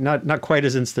equally, not quite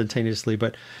as instantaneously,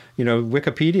 but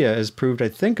Wikipedia has proved, I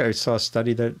think I saw a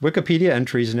study that Wikipedia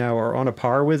entries now are on a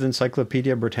par with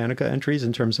Encyclopedia Britannica entries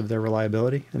in terms of their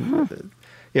reliability,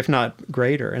 if not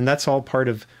greater. And that's all part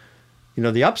of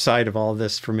the upside of all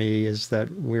this for me is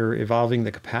that we're evolving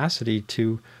the capacity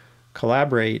to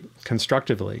collaborate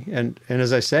constructively. And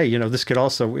as I say, this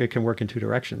it can work in two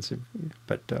directions.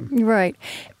 But Right.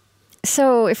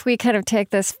 So if we kind of take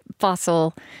this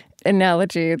fossil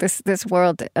analogy, this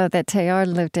world that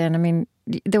Teilhard lived in, I mean,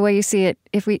 the way you see it,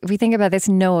 if we think about this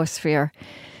noosphere,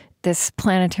 this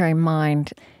planetary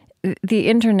mind, the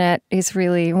internet is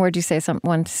really, where'd you say,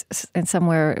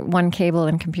 somewhere, one cable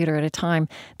and computer at a time.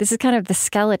 This is kind of the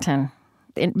skeleton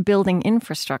in building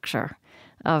infrastructure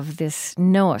of this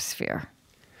noosphere.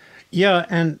 Yeah,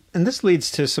 and this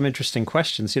leads to some interesting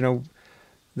questions.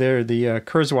 The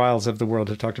Kurzweils of the world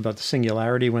have talked about the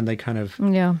singularity when they kind of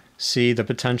see the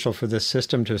potential for this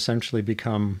system to essentially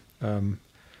become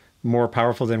more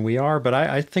powerful than we are. But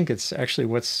I think it's actually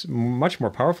what's much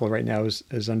more powerful right now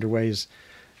is underway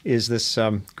is this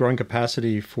growing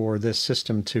capacity for this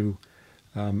system to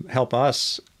help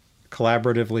us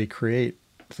collaboratively create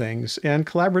things and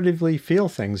collaboratively feel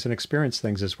things and experience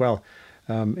things as well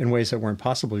in ways that weren't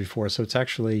possible before. So it's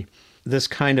actually this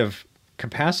kind of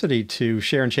capacity to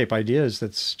share and shape ideas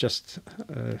that's just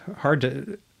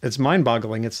it's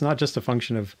mind-boggling. It's not just a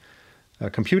function of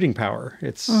computing power.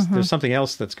 There's something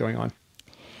else that's going on.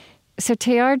 So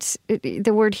Teilhard's,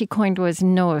 the word he coined was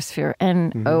noosphere,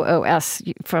 N-O-O-S,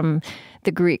 from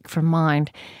the Greek for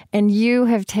mind. And you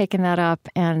have taken that up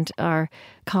and are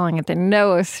calling it the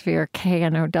noosphere,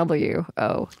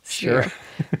 K-N-O-W-O. Sure.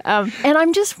 And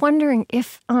I'm just wondering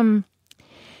if,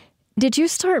 did you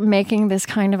start making this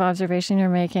kind of observation you're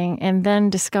making and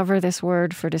then discover this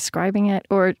word for describing it?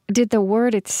 Or did the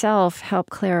word itself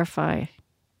help clarify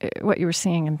what you were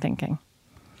seeing and thinking?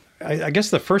 I guess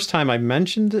the first time I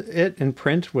mentioned it in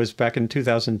print was back in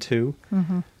 2002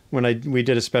 when we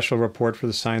did a special report for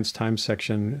the Science Times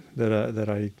section that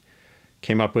I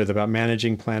came up with about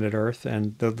managing planet Earth.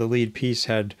 And the lead piece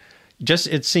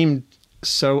it seemed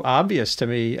so obvious to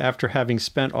me after having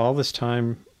spent all this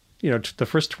time, the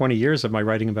first 20 years of my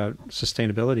writing about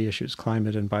sustainability issues,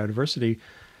 climate and biodiversity.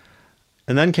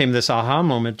 And then came this aha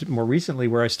moment more recently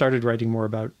where I started writing more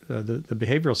about the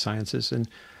behavioral sciences and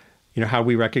how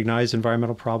we recognize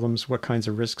environmental problems, what kinds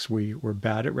of risks we're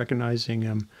bad at recognizing.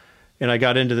 And I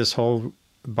got into this whole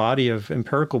body of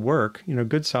empirical work,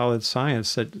 good solid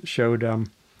science that showed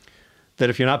that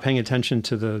if you're not paying attention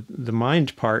to the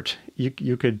mind part,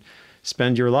 you could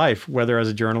spend your life, whether as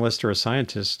a journalist or a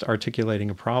scientist, articulating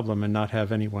a problem and not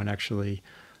have anyone actually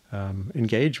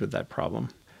engage with that problem.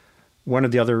 One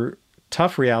of the other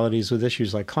tough realities with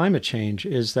issues like climate change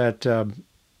is that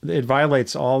it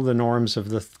violates all the norms of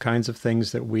the kinds of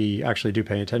things that we actually do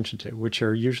pay attention to, which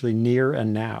are usually near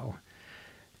and now.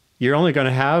 You're only going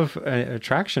to have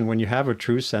attraction when you have a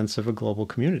true sense of a global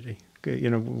community.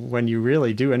 When you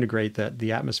really do integrate that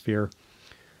the atmosphere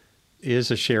is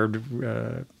a shared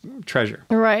treasure.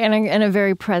 Right, and a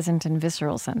very present and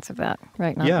visceral sense of that,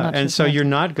 right? And so you're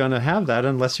not going to have that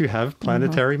unless you have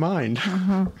planetary mind.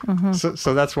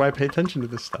 So that's why I pay attention to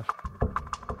this stuff.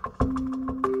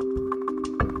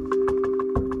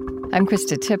 I'm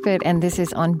Krista Tippett, and this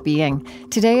is On Being.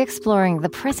 Today exploring the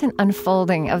present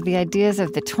unfolding of the ideas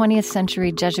of the 20th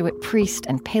century Jesuit priest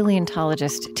and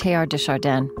paleontologist Teilhard de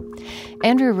Chardin.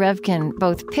 Andrew Revkin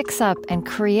both picks up and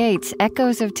creates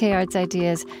echoes of Teilhard's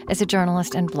ideas as a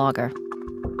journalist and blogger.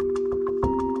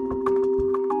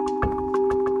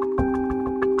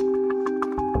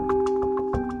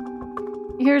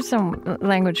 Here's some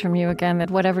language from you again,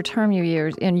 that whatever term you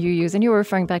use, and you were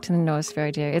referring back to the noosphere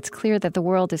idea, it's clear that the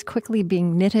world is quickly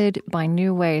being knitted by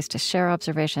new ways to share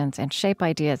observations and shape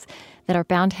ideas that are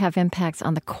bound to have impacts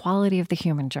on the quality of the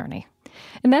human journey.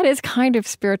 And that is kind of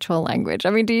spiritual language.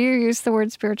 I mean, do you use the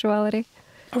word spirituality?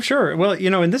 Oh, sure. Well,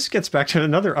 and this gets back to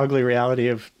another ugly reality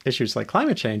of issues like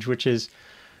climate change, which is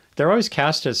they're always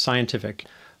cast as scientific.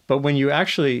 But when you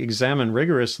actually examine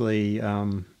rigorously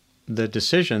the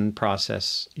decision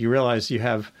process, you realize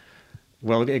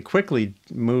it quickly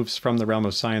moves from the realm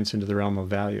of science into the realm of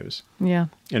values. Yeah.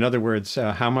 In other words,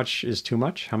 how much is too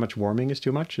much? How much warming is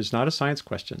too much? Is not a science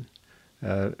question.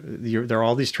 There are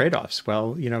all these trade-offs.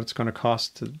 Well, it's going to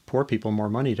cost poor people more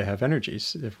money to have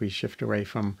energies if we shift away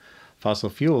from fossil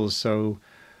fuels. So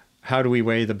how do we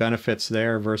weigh the benefits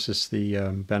there versus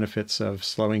the benefits of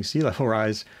slowing sea level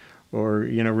rise or,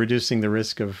 reducing the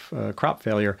risk of crop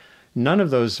failure? None of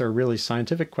those are really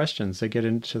scientific questions. They get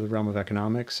into the realm of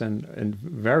economics and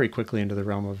very quickly into the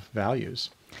realm of values.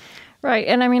 Right.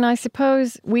 And I mean, I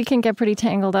suppose we can get pretty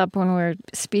tangled up when we're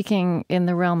speaking in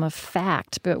the realm of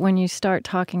fact. But when you start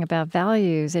talking about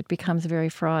values, it becomes very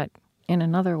fraught in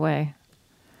another way.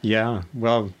 Yeah.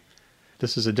 Well,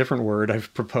 this is a different word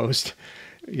I've proposed.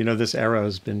 This era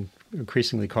has been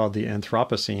increasingly called the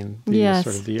Anthropocene,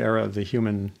 sort of the era of the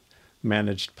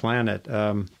human-managed planet.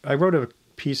 I wrote a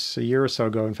piece a year or so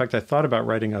ago. In fact, I thought about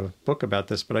writing a book about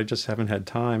this, but I just haven't had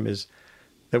time, is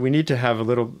that we need to have a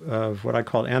little of what I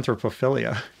call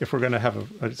anthropophilia if we're going to have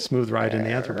a smooth ride in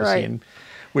the Anthropocene, right.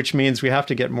 Which means we have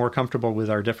to get more comfortable with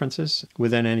our differences.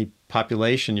 Within any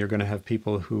population, you're going to have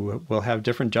people who will have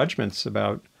different judgments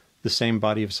about the same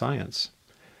body of science.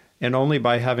 And only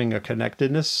by having a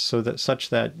connectedness such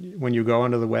that when you go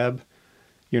onto the web,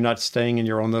 you're not staying in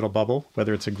your own little bubble,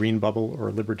 whether it's a green bubble or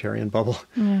a libertarian bubble,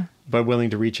 but willing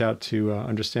to reach out to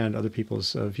understand other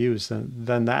people's views,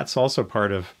 then that's also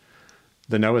part of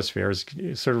the noosphere,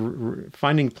 is sort of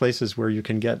finding places where you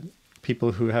can get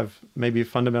people who have maybe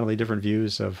fundamentally different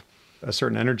views of a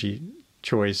certain energy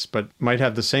choice, but might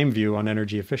have the same view on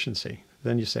energy efficiency.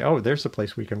 Then you say, oh, there's a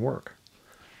place we can work.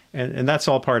 And that's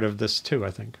all part of this too,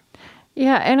 I think.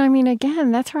 Yeah, and I mean,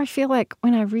 again, that's where I feel like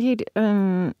when I read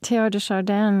Teilhard de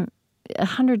Chardin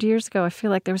 100 years ago, I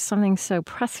feel like there was something so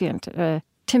prescient.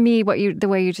 To me, the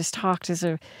way you just talked is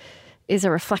a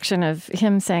reflection of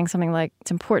him saying something like,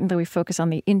 it's important that we focus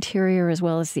on the interior as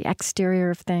well as the exterior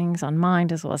of things, on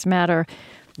mind as well as matter.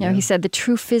 He said, the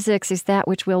true physics is that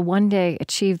which will one day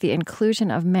achieve the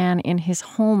inclusion of man in his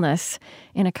wholeness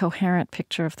in a coherent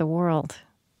picture of the world.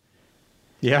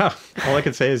 Yeah, all I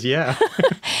can say is yeah.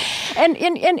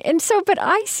 And so, but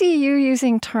I see you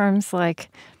using terms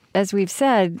like, as we've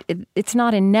said, it's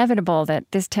not inevitable that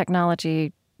this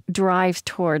technology drives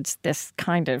towards this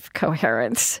kind of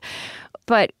coherence.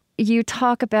 But you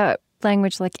talk about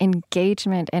language like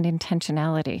engagement and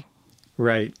intentionality.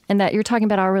 Right. And that you're talking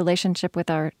about our relationship with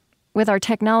our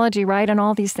technology, right? And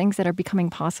all these things that are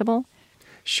becoming possible.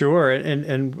 Sure.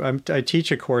 And I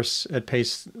teach a course at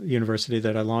Pace University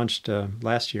that I launched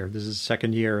last year. This is the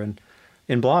second year in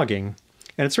blogging.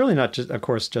 And it's really not just a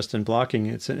course just in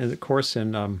blogging. It's a course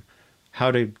in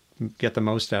how to get the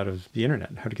most out of the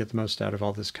internet, how to get the most out of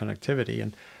all this connectivity.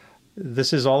 And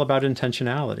this is all about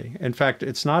intentionality. In fact,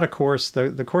 it's not a course.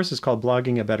 The course is called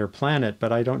Blogging a Better Planet,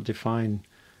 but I don't define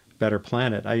Better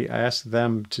Planet. I ask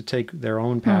them to take their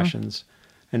own passions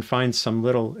and find some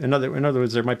little, in other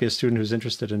words, there might be a student who's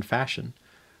interested in fashion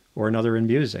or another in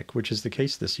music, which is the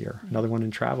case this year, another one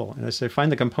in travel. And I say, find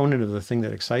the component of the thing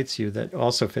that excites you that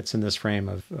also fits in this frame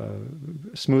of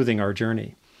smoothing our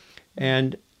journey.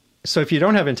 And so if you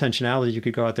don't have intentionality, you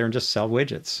could go out there and just sell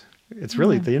widgets. It's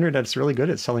really, the internet's really good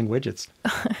at selling widgets.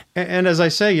 and as I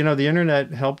say, the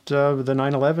internet helped the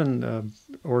 9/11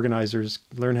 organizers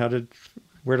learn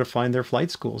where to find their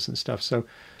flight schools and stuff. So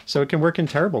it can work in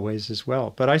terrible ways as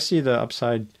well. But I see the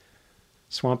upside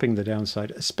swamping the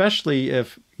downside, especially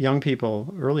if young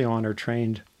people early on are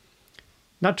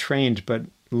not trained, but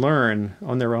learn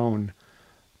on their own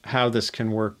how this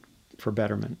can work for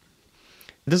betterment.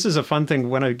 This is a fun thing.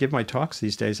 When I give my talks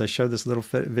these days, I show this little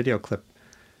video clip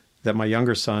that my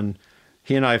younger son,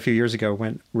 he and I a few years ago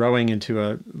went rowing into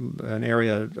an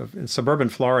area in suburban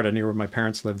Florida near where my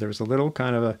parents lived. There was a little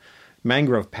kind of a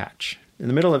mangrove patch in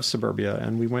the middle of suburbia,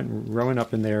 and we went rowing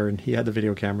up in there, and he had the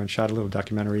video camera and shot a little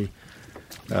documentary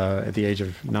at the age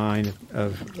of 9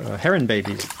 of heron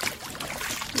babies.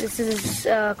 This is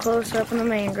close up in the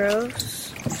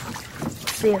mangroves.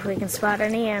 See if we can spot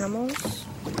any animals.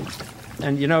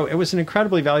 And, it was an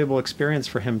incredibly valuable experience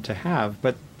for him to have,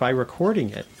 but by recording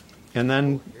it and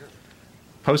then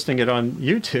posting it on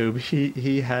YouTube,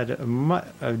 he had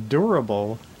a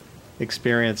durable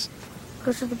experience.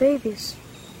 Those are the babies.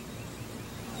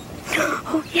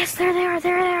 Oh, yes, there they are.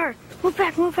 There they are. Move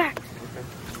back, move back. Okay.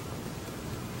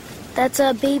 That's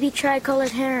a baby tricolored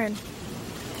heron.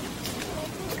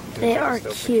 They are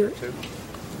cute.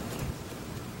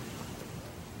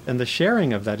 And the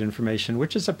sharing of that information,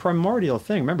 which is a primordial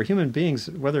thing. Remember, human beings,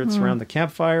 whether it's around the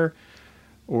campfire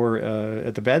or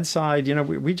at the bedside,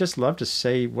 we just love to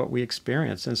say what we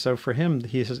experience. And so for him,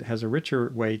 he has a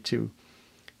richer way to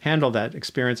handle that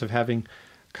experience of having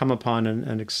come upon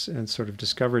and sort of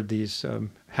discovered these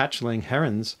hatchling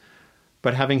herons,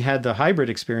 but having had the hybrid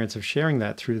experience of sharing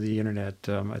that through the internet.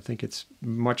 I think it's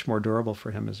much more durable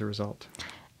for him as a result.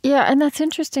 Yeah, and that's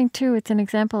interesting, too. It's an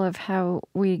example of how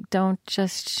we don't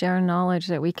just share knowledge,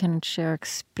 that we can share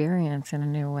experience in a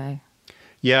new way.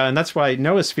 Yeah, and that's why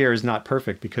noosphere is not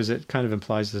perfect, because it kind of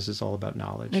implies this is all about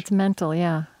knowledge. It's mental,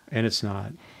 yeah. And it's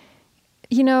not.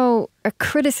 A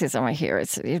criticism I hear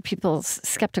is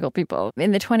skeptical people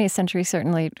in the 20th century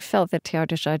certainly felt that Teilhard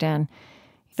de Chardin,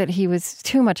 that he was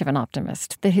too much of an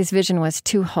optimist, that his vision was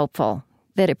too hopeful,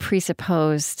 that it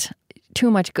presupposed too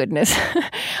much goodness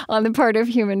on the part of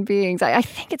human beings. I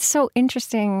think it's so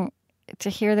interesting to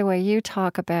hear the way you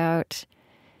talk about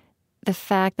the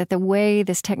fact that the way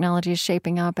this technology is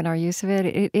shaping up and our use of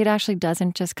it actually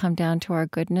doesn't just come down to our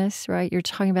goodness, right? You're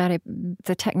talking about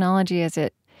the technology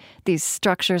these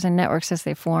structures and networks as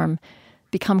they form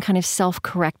become kind of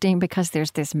self-correcting because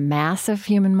there's this mass of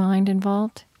human mind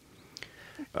involved.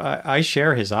 I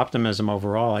share his optimism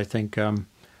overall. I think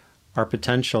our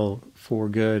potential for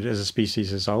good as a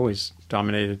species has always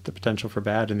dominated the potential for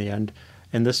bad in the end,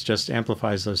 and this just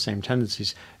amplifies those same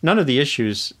tendencies. None of the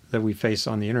issues that we face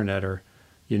on the internet are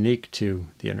unique to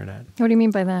the internet. What do you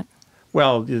mean by that?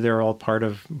 Well, they're all part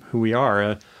of who we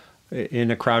are.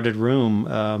 In a crowded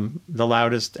room, the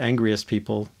loudest, angriest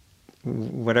people,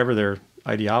 whatever their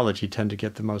ideology, tend to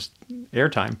get the most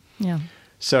airtime. Yeah.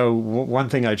 So one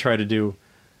thing I try to do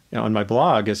on my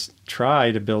blog is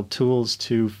try to build tools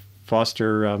to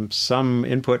foster some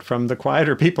input from the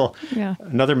quieter people. Yeah.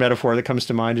 Another metaphor that comes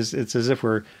to mind is it's as if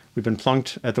we've been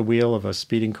plunked at the wheel of a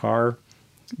speeding car,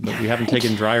 but we haven't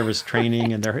taken driver's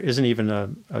training, and there isn't even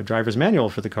a driver's manual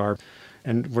for the car.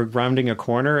 And we're rounding a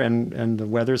corner, and the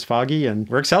weather's foggy, and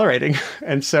we're accelerating.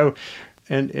 And so,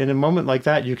 and in a moment like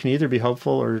that, you can either be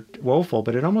hopeful or woeful,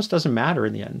 but it almost doesn't matter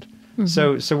in the end.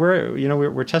 Mm-hmm. So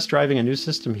we're test driving a new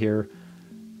system here.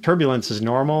 Turbulence is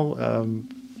normal.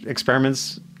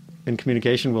 Experiments in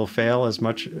communication will fail as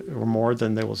much or more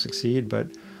than they will succeed. But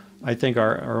I think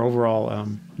our overall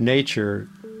nature,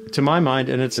 to my mind,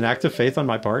 and it's an act of faith on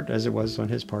my part, as it was on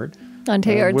his part. On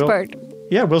Teilhard's part.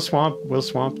 Yeah, we'll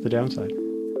swamp the downside.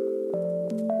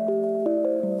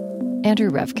 Andrew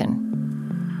Revkin.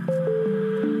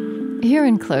 Here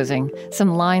in closing,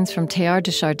 some lines from Teilhard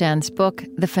de Chardin's book,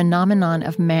 The Phenomenon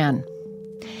of Man.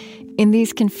 In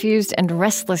these confused and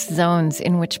restless zones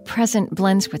in which present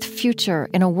blends with future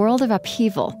in a world of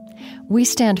upheaval, we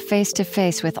stand face to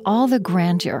face with all the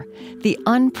grandeur, the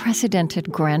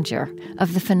unprecedented grandeur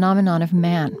of the phenomenon of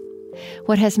man.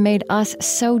 What has made us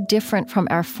so different from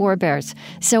our forebears,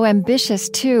 so ambitious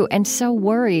too, and so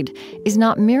worried, is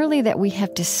not merely that we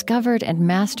have discovered and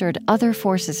mastered other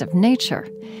forces of nature.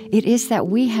 It is that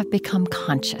we have become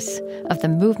conscious of the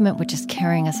movement which is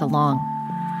carrying us along.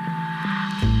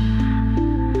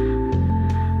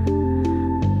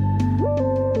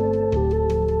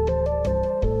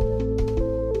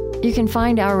 You can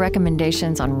find our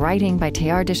recommendations on writing by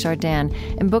Teilhard de Chardin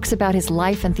and books about his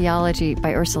life and theology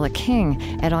by Ursula King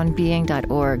at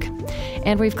onbeing.org.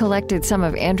 And we've collected some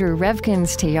of Andrew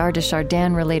Revkin's Teilhard de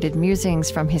Chardin-related musings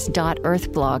from his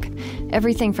 .earth blog,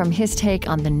 everything from his take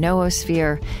on the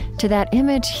noosphere to that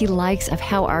image he likes of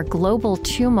how our global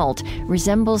tumult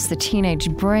resembles the teenage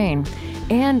brain,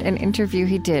 and an interview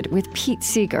he did with Pete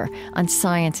Seeger on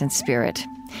science and spirit.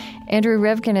 Andrew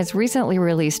Revkin has recently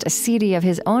released a CD of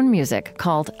his own music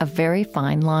called A Very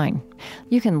Fine Line.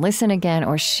 You can listen again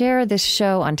or share this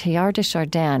show on Teilhard de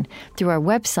Chardin through our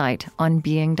website,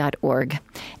 onbeing.org.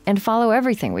 And follow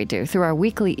everything we do through our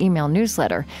weekly email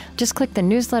newsletter. Just click the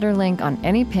newsletter link on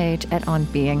any page at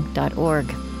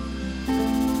onbeing.org.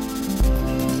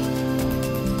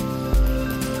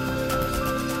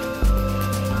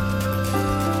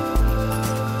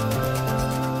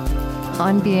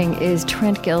 On Being is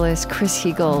Trent Gillis, Chris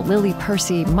Heagle, Lily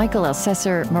Percy, Michael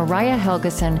Elsesser, Mariah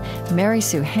Helgeson, Mary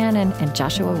Sue Hannon, and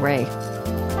Joshua Ray.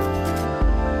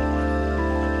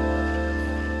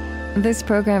 This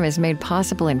program is made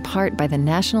possible in part by the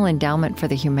National Endowment for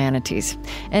the Humanities.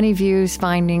 Any views,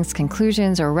 findings,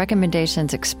 conclusions, or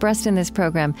recommendations expressed in this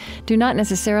program do not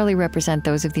necessarily represent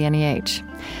those of the NEH.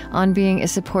 On Being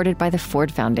is supported by the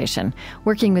Ford Foundation,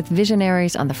 working with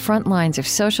visionaries on the front lines of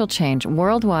social change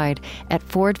worldwide at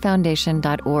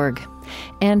fordfoundation.org.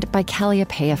 And by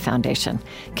Calliopeia Foundation,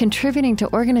 contributing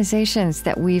to organizations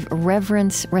that weave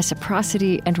reverence,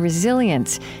 reciprocity, and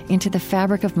resilience into the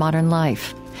fabric of modern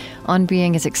life. On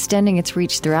Being is extending its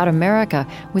reach throughout America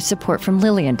with support from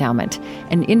Lilly Endowment,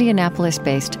 an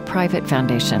Indianapolis-based private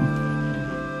foundation.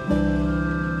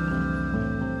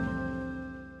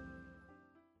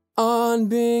 On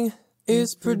Being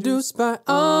is produced by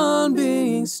On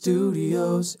Being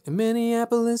Studios in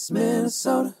Minneapolis,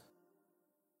 Minnesota.